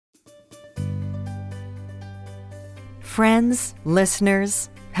Friends, listeners,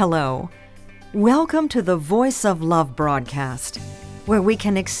 hello. Welcome to the Voice of Love broadcast, where we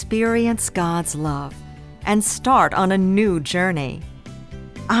can experience God's love and start on a new journey.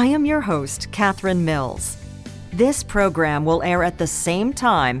 I am your host, Catherine Mills. This program will air at the same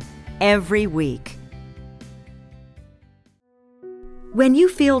time every week. When you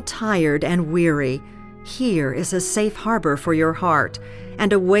feel tired and weary, here is a safe harbor for your heart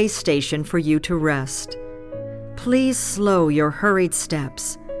and a way station for you to rest. Please slow your hurried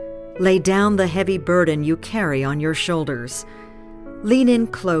steps. Lay down the heavy burden you carry on your shoulders. Lean in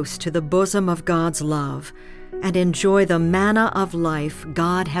close to the bosom of God's love and enjoy the manna of life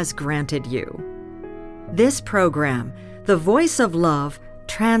God has granted you. This program, The Voice of Love,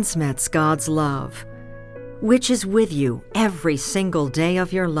 transmits God's love, which is with you every single day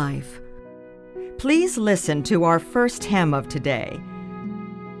of your life. Please listen to our first hymn of today.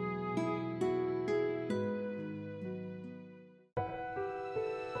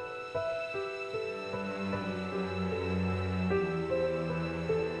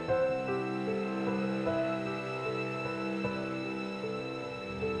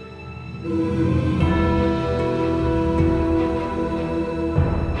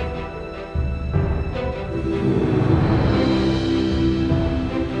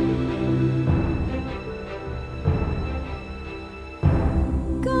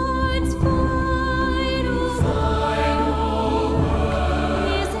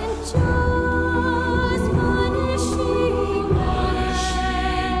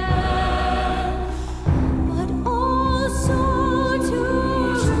 But also to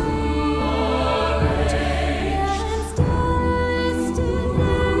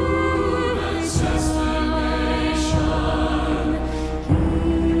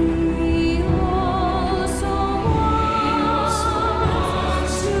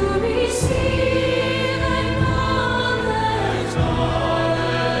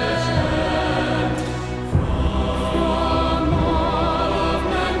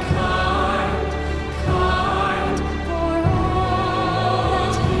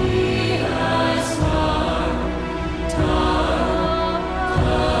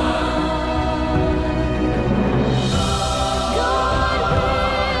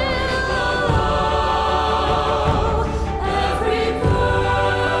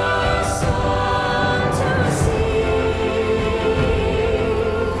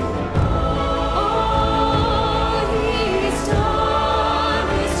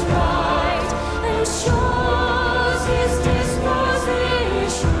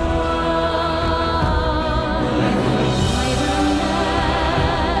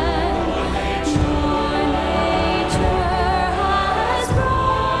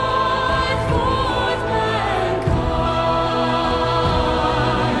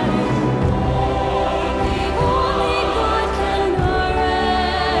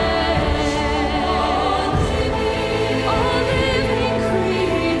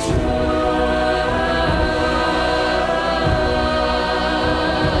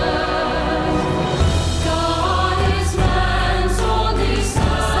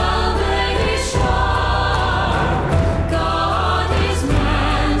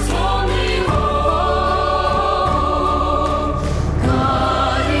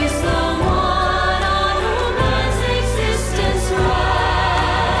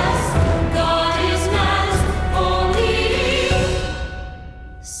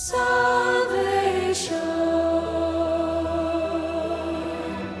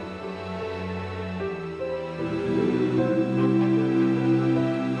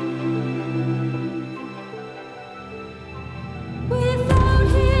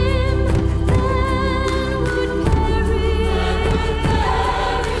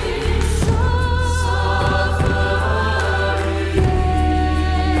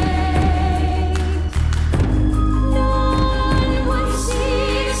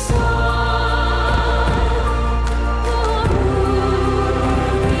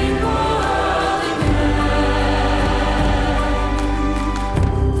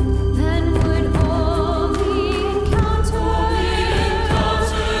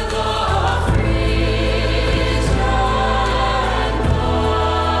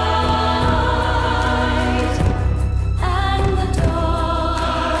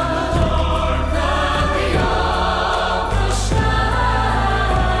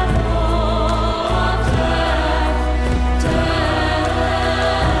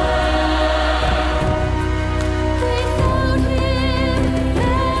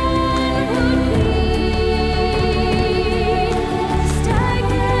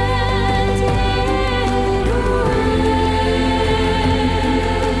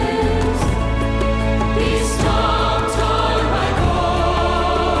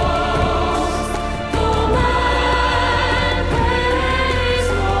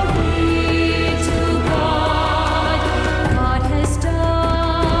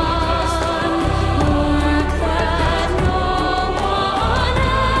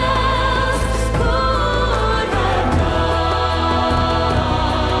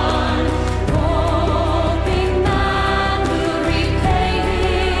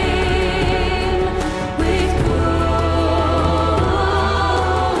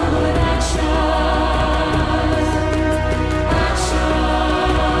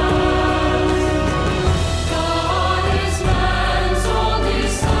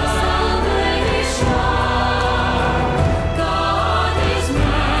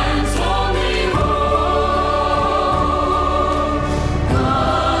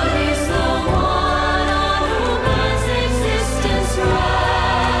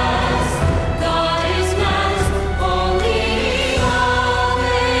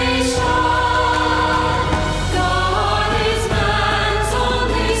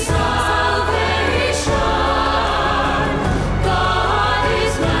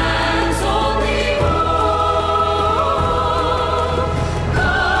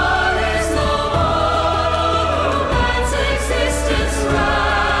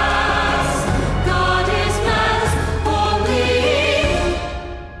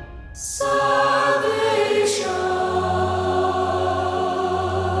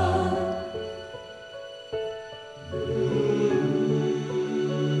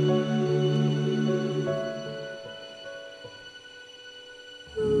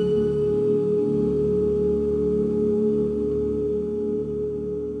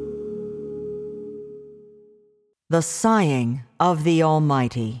The sighing of the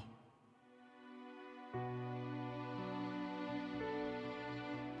Almighty.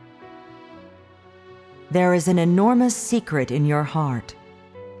 There is an enormous secret in your heart.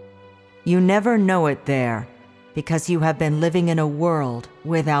 You never know it there because you have been living in a world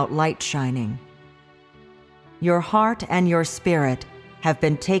without light shining. Your heart and your spirit have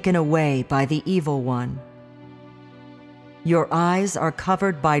been taken away by the evil one. Your eyes are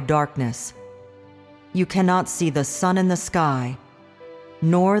covered by darkness. You cannot see the sun in the sky,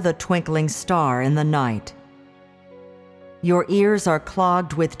 nor the twinkling star in the night. Your ears are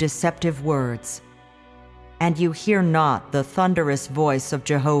clogged with deceptive words, and you hear not the thunderous voice of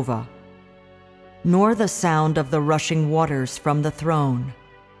Jehovah, nor the sound of the rushing waters from the throne.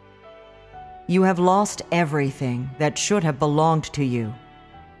 You have lost everything that should have belonged to you,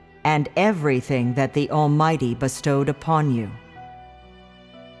 and everything that the Almighty bestowed upon you.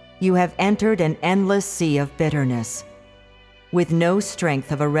 You have entered an endless sea of bitterness, with no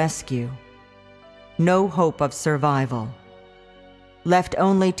strength of a rescue, no hope of survival, left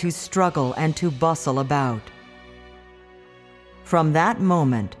only to struggle and to bustle about. From that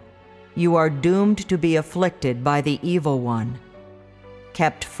moment, you are doomed to be afflicted by the evil one,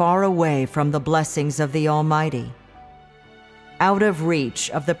 kept far away from the blessings of the Almighty, out of reach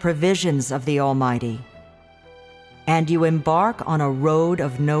of the provisions of the Almighty, and you embark on a road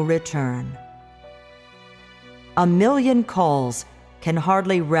of no return. 1,000,000 calls can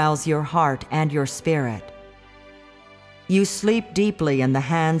hardly rouse your heart and your spirit. You sleep deeply in the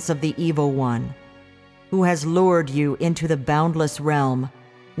hands of the evil one, who has lured you into the boundless realm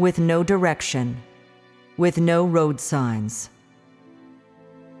with no direction, with no road signs.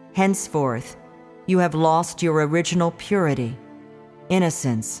 Henceforth, you have lost your original purity,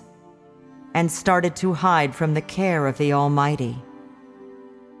 innocence, and started to hide from the care of the Almighty.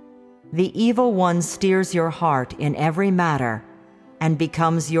 The evil one steers your heart in every matter and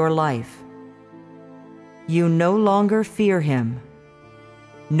becomes your life. You no longer fear him,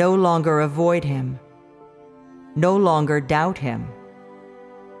 no longer avoid him, no longer doubt him.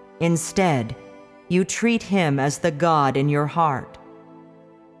 Instead, you treat him as the God in your heart.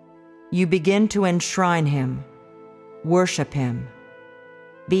 You begin to enshrine him, worship him,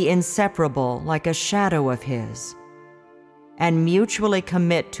 be inseparable like a shadow of his, and mutually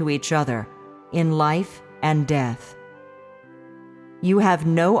commit to each other in life and death. You have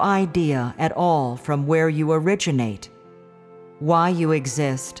no idea at all from where you originate, why you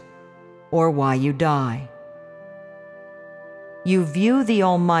exist, or why you die. You view the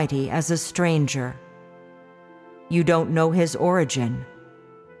Almighty as a stranger. You don't know his origin,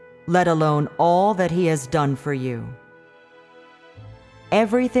 let alone all that he has done for you.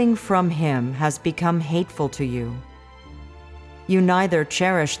 Everything from him has become hateful to you. You neither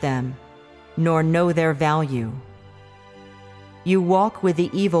cherish them nor know their value. You walk with the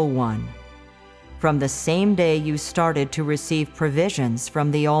evil one from the same day you started to receive provisions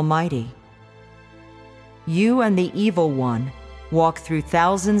from the Almighty. You and the evil one walk through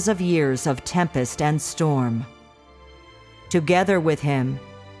thousands of years of tempest and storm. Together with him,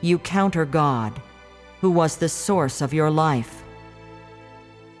 you counter God, who was the source of your life.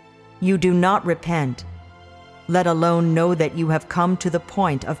 You do not repent, let alone know that you have come to the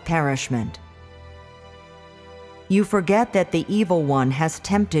point of perishment. You forget that the evil one has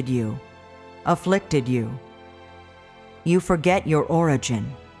tempted you, afflicted you. You forget your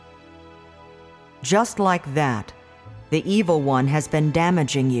origin. Just like that, the evil one has been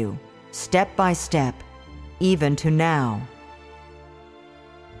damaging you, step by step, even to now.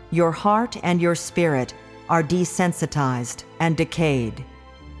 Your heart and your spirit are desensitized and decayed.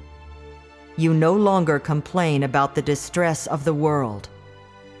 You no longer complain about the distress of the world,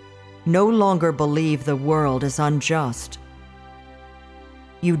 no longer believe the world is unjust.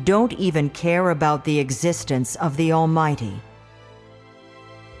 You don't even care about the existence of the Almighty.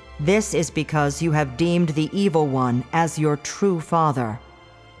 This is because you have deemed the evil one as your true father,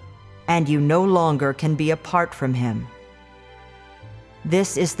 and you no longer can be apart from him.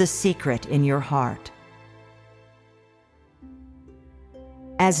 This is the secret in your heart.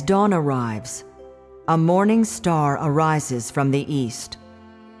 As dawn arrives, a morning star arises from the east.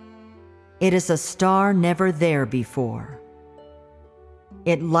 It is a star never there before.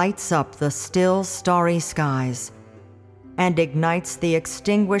 It lights up the still, starry skies and ignites the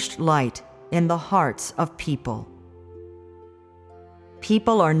extinguished light in the hearts of people.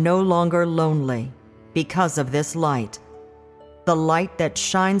 People are no longer lonely because of this light, the light that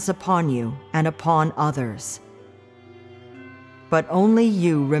shines upon you and upon others. But only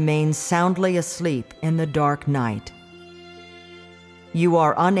you remain soundly asleep in the dark night. You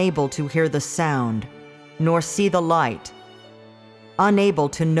are unable to hear the sound, nor see the light, unable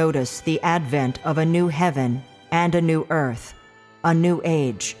to notice the advent of a new heaven and a new earth, a new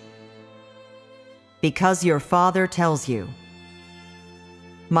age. Because your Father tells you,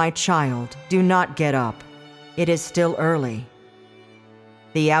 "My child, do not get up. It is still early.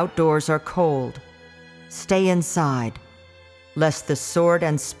 The outdoors are cold. Stay inside, lest the sword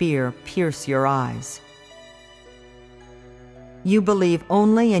and spear pierce your eyes." You believe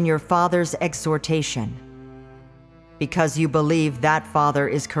only in your Father's exhortation, because you believe that Father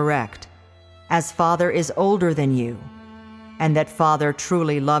is correct, as Father is older than you, and that Father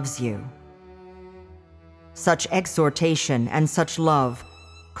truly loves you. Such exhortation and such love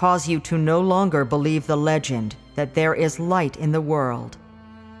cause you to no longer believe the legend that there is light in the world,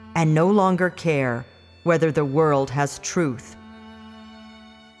 and no longer care whether the world has truth.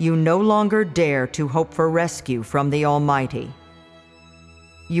 You no longer dare to hope for rescue from the Almighty.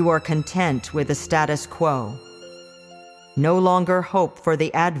 You are content with the status quo, no longer hope for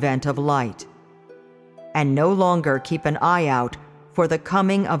the advent of light, and no longer keep an eye out for the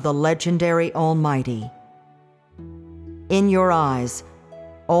coming of the legendary Almighty. In your eyes,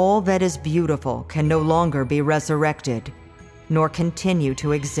 all that is beautiful can no longer be resurrected, nor continue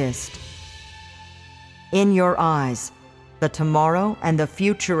to exist. In your eyes, the tomorrow and the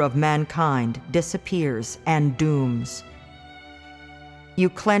future of mankind disappears and dooms. You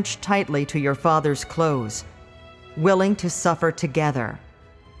clench tightly to your Father's clothes, willing to suffer together,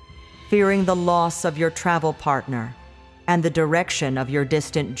 fearing the loss of your travel partner and the direction of your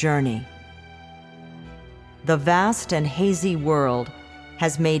distant journey. The vast and hazy world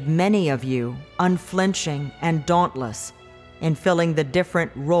has made many of you unflinching and dauntless in filling the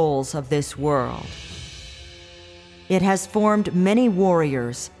different roles of this world. It has formed many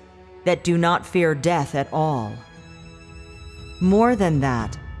warriors that do not fear death at all. More than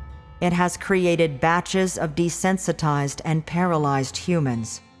that, it has created batches of desensitized and paralyzed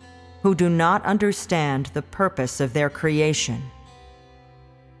humans who do not understand the purpose of their creation.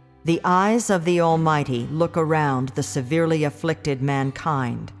 The eyes of the Almighty look around the severely afflicted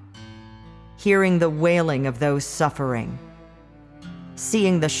mankind, hearing the wailing of those suffering,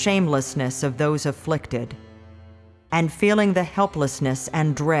 seeing the shamelessness of those afflicted, and feeling the helplessness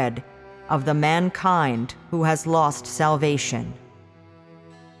and dread of the mankind who has lost salvation.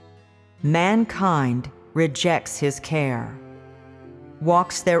 Mankind rejects his care,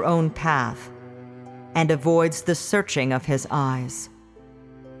 walks their own path, and avoids the searching of his eyes.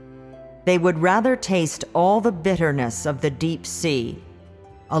 They would rather taste all the bitterness of the deep sea,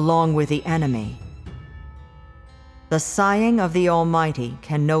 along with the enemy. The sighing of the Almighty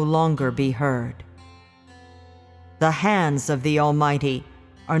can no longer be heard. The hands of the Almighty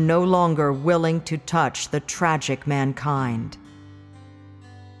are no longer willing to touch the tragic mankind.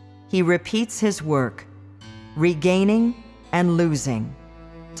 He repeats his work, regaining and losing,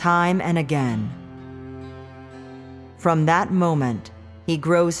 time and again. From that moment, he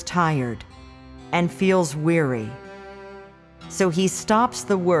grows tired and feels weary, so he stops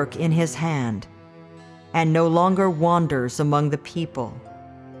the work in his hand and no longer wanders among the people.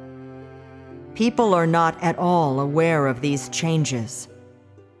 People are not at all aware of these changes,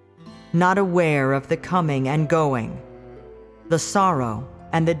 not aware of the coming and going, the sorrow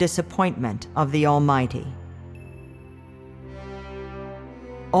and the disappointment of the Almighty.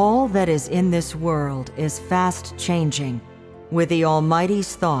 All that is in this world is fast changing with the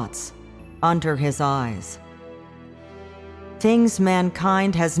Almighty's thoughts under his eyes. Things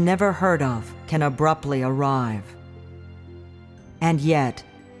mankind has never heard of can abruptly arrive. And yet,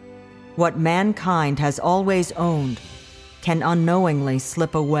 what mankind has always owned can unknowingly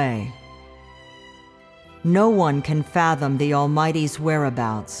slip away. No one can fathom the Almighty's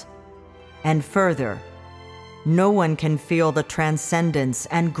whereabouts, and further, no one can feel the transcendence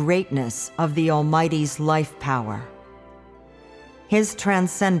and greatness of the Almighty's life power. His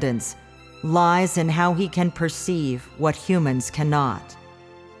transcendence lies in how he can perceive what humans cannot.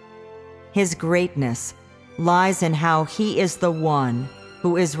 His greatness lies in how he is the one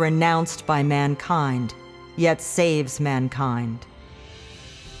who is renounced by mankind, yet saves mankind.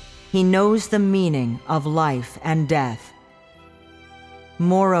 He knows the meaning of life and death.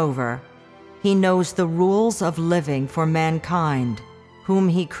 Moreover, he knows the rules of living for mankind, whom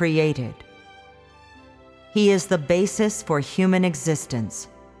he created. He is the basis for human existence,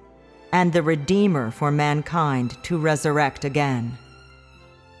 and the Redeemer for mankind to resurrect again.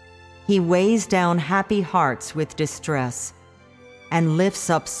 He weighs down happy hearts with distress, and lifts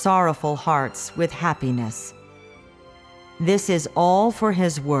up sorrowful hearts with happiness. This is all for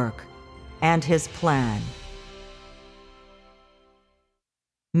his work and his plan.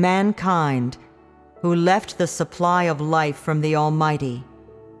 Mankind, who left the supply of life from the Almighty,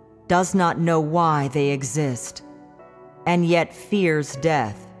 does not know why they exist, and yet fears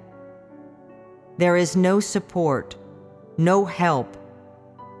death. There is no support, no help,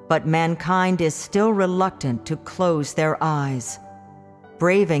 but mankind is still reluctant to close their eyes,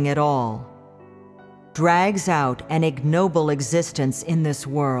 braving it all, drags out an ignoble existence in this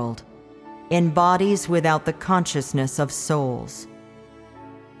world, in bodies without the consciousness of souls.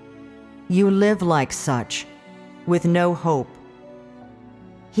 You live like such, with no hope.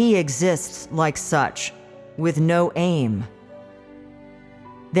 He exists like such, with no aim.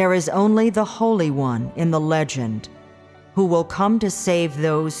 There is only the Holy One in the legend, who will come to save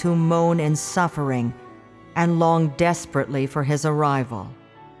those who moan in suffering and long desperately for his arrival.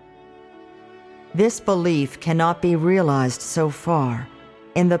 This belief cannot be realized so far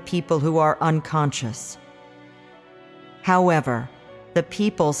in the people who are unconscious. However, the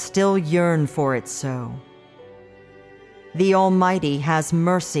people still yearn for it so. The Almighty has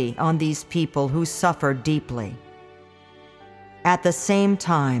mercy on these people who suffer deeply. At the same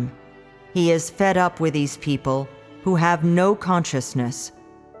time, he is fed up with these people who have no consciousness,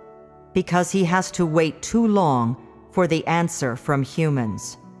 because he has to wait too long for the answer from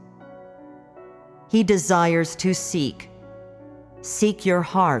humans. He desires to seek your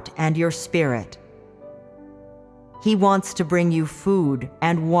heart and your spirit. He wants to bring you food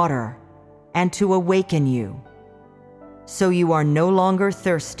and water and to awaken you, so you are no longer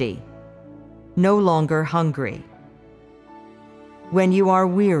thirsty, no longer hungry. When you are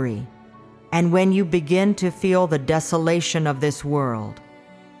weary, and when you begin to feel the desolation of this world,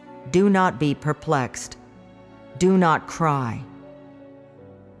 do not be perplexed, do not cry.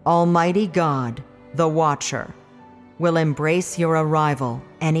 Almighty God, the Watcher, will embrace your arrival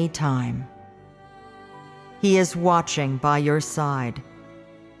any time. He is watching by your side,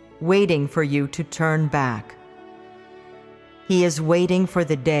 waiting for you to turn back. He is waiting for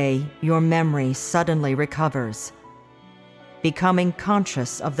the day your memory suddenly recovers, becoming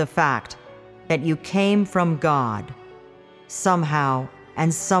conscious of the fact that you came from God, somehow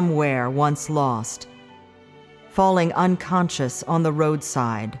and somewhere once lost, falling unconscious on the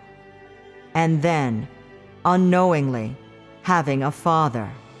roadside, and then, unknowingly, having a father.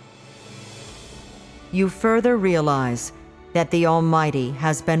 You further realize that the Almighty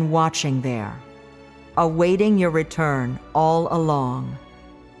has been watching there, awaiting your return all along.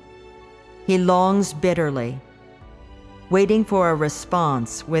 He longs bitterly, waiting for a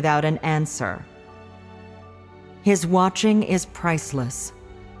response without an answer. His watching is priceless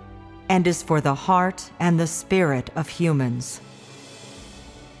and is for the heart and the spirit of humans.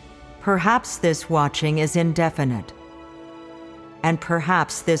 Perhaps this watching is indefinite, and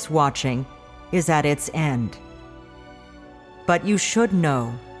perhaps this watching is at its end. But you should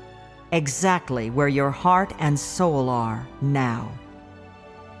know exactly where your heart and soul are now.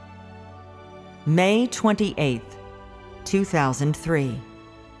 May 28th, 2003.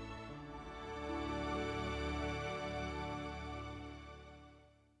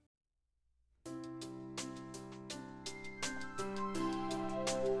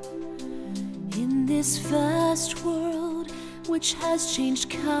 In this vast world, which has changed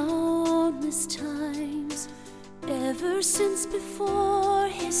countless times, ever since before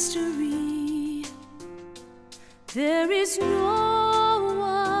history, there is no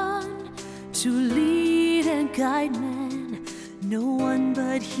one to lead and guide man, no one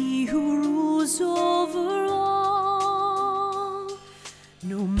but he who rules over all.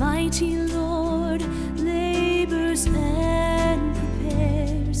 No mighty Lord labors and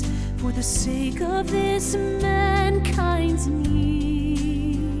prepares for the sake of this mankind's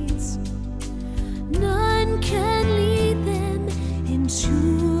needs. None can lead them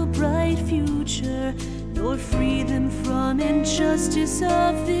into a bright future, nor free them from injustice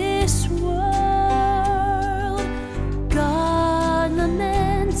of this world. God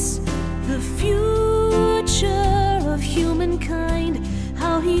laments the future of humankind,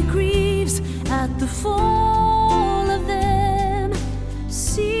 how he grieves at the fall of them.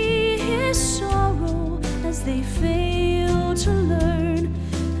 See his sorrow as they fail to learn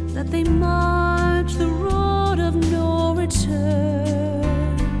that they march the road of no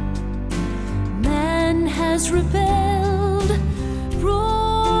return. Man has rebelled,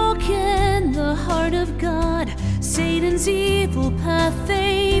 broken the heart of God. Satan's evil path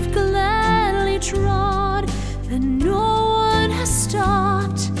they've gladly trod, and no one has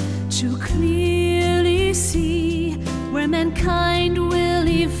stopped to clearly see where mankind will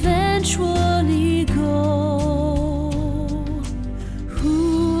eventually go.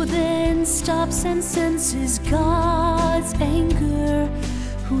 Who then stops and senses God's anger?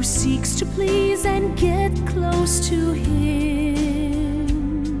 who seeks to please and get close to Him.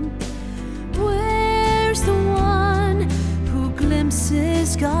 Where's the one who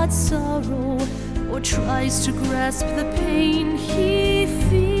glimpses God's sorrow or tries to grasp the pain He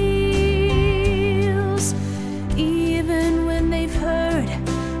feels? Even when they've heard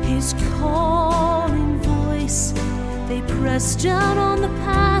His calling voice, they press down on the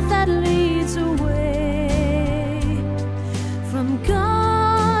path that leads away from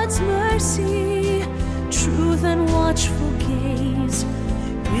God's mercy, truth, and watchful gaze.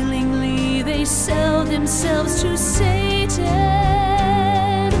 Willingly they sell themselves to Satan.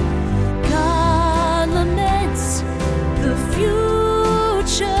 God laments the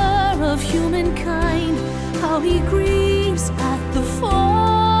future of humankind, how He grieves at the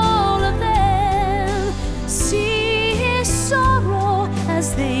fall of them. See His sorrow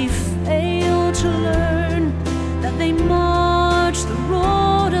as they fail to learn that they march the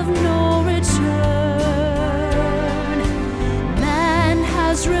road of no return. Man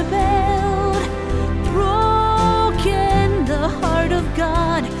has rebelled, broken the heart of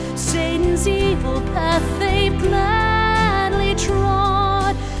God. Satan's evil path they gladly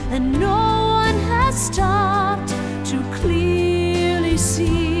trod, and no one has stopped to clearly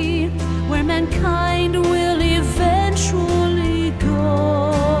see where mankind will eventually go.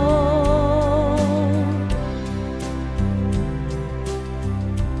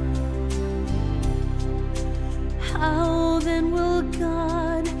 How then will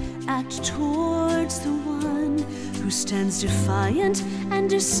God act towards the one who stands defiant and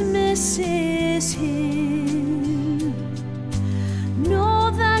dismisses Him?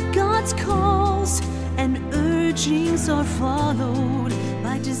 Know that God's calls and urgings are followed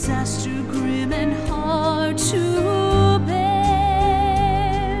by disaster grim and hard to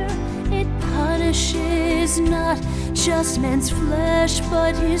bear. It punishes not just man's flesh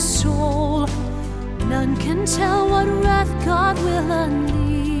but his soul. None can tell what wrath God will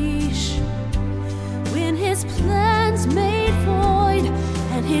unleash when His plans made void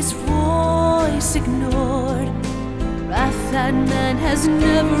and His voice ignored. Wrath that man has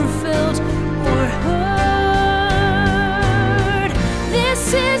never felt or heard.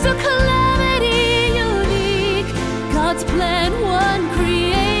 This is a calamity unique, God's plan, one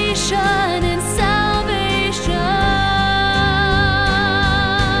creation and salvation.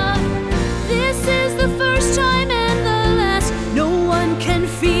 This is the first time and the last. No one can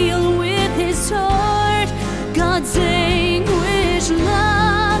feel with his heart God's anguish,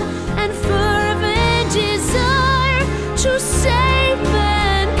 love, and fervent desire to save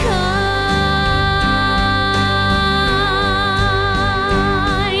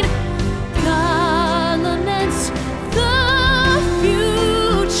mankind. God laments the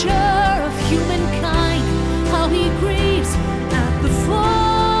future of humankind, how He grieves at the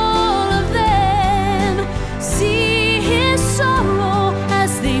fall of them. See His sorrow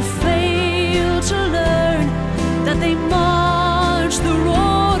as they fail to learn that they march the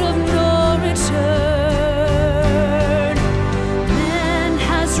road of no return. Man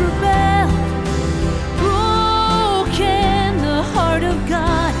has rebelled, broken the heart of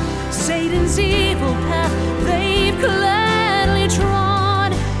God. Satan's evil path they've gladly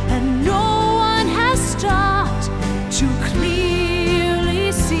trod, and no one has stopped to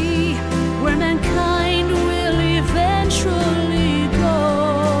clearly see where mankind will eventually go.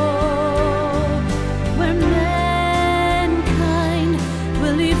 Where mankind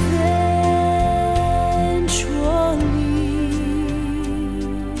will eventually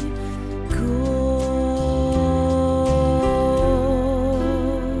go.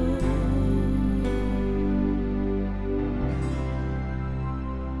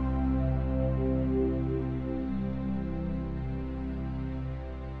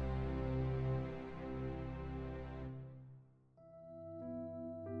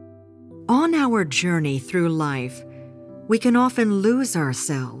 On our journey through life, we can often lose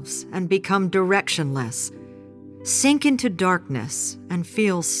ourselves and become directionless, sink into darkness and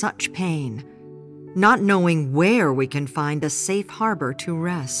feel such pain, not knowing where we can find a safe harbor to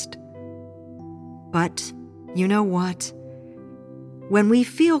rest. But you know what? When we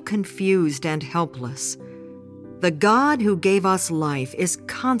feel confused and helpless, the God who gave us life is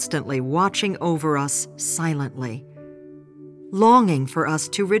constantly watching over us silently, longing for us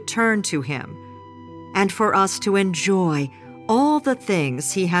to return to Him and for us to enjoy all the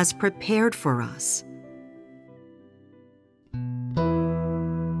things He has prepared for us.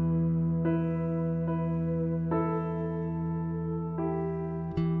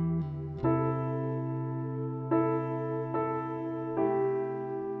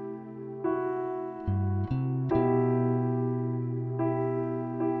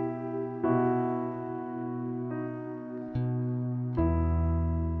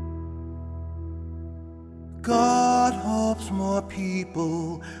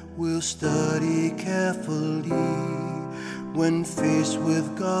 will study carefully when faced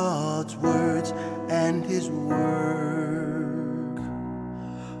with God's words and His work.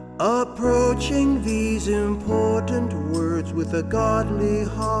 Approaching these important words with a godly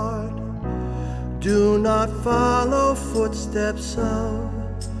heart, do not follow footsteps of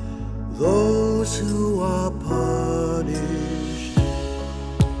those who are punished.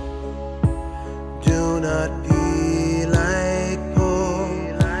 Do not be like Paul,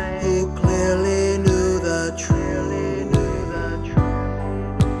 who clearly knew the truth,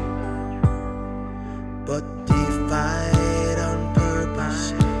 but defied on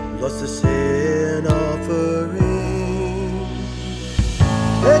purpose, lost the sin offering.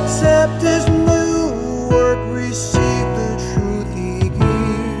 Accept His new work, receive the truth He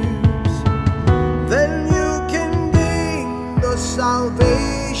gives, then you can gain the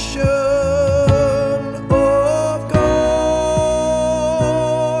salvation of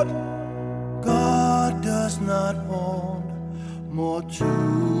God. God does not want more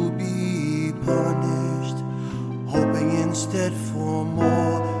to be punished, hoping instead for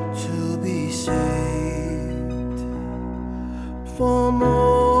more to be saved, for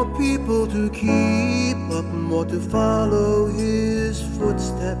more people to keep up, more to follow His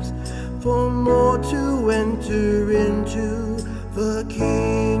footsteps, for more to enter into the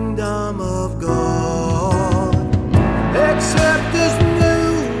kingdom of God. Accept His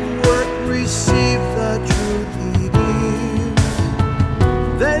new work, receive the truth He gives,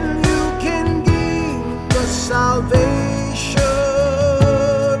 then you can gain the salvation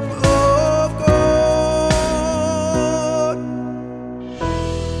of God.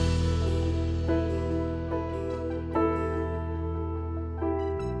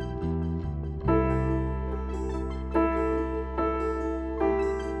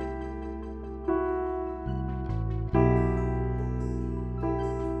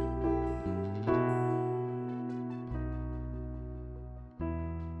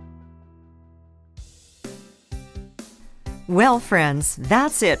 Well, friends,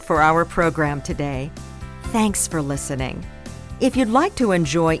 that's it for our program today. Thanks for listening. If you'd like to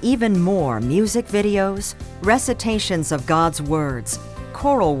enjoy even more music videos, recitations of God's words,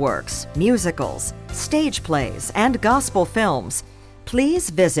 choral works, musicals, stage plays, and gospel films, please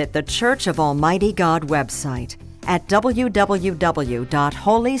visit the Church of Almighty God website at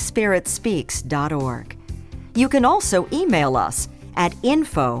www.holyspiritspeaks.org. You can also email us at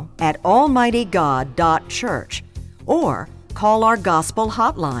info@almightygod.church or call our gospel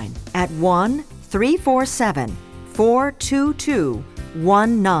hotline at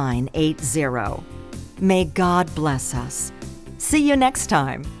 1-347-422-1980. May God bless us. See you next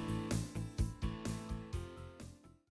time.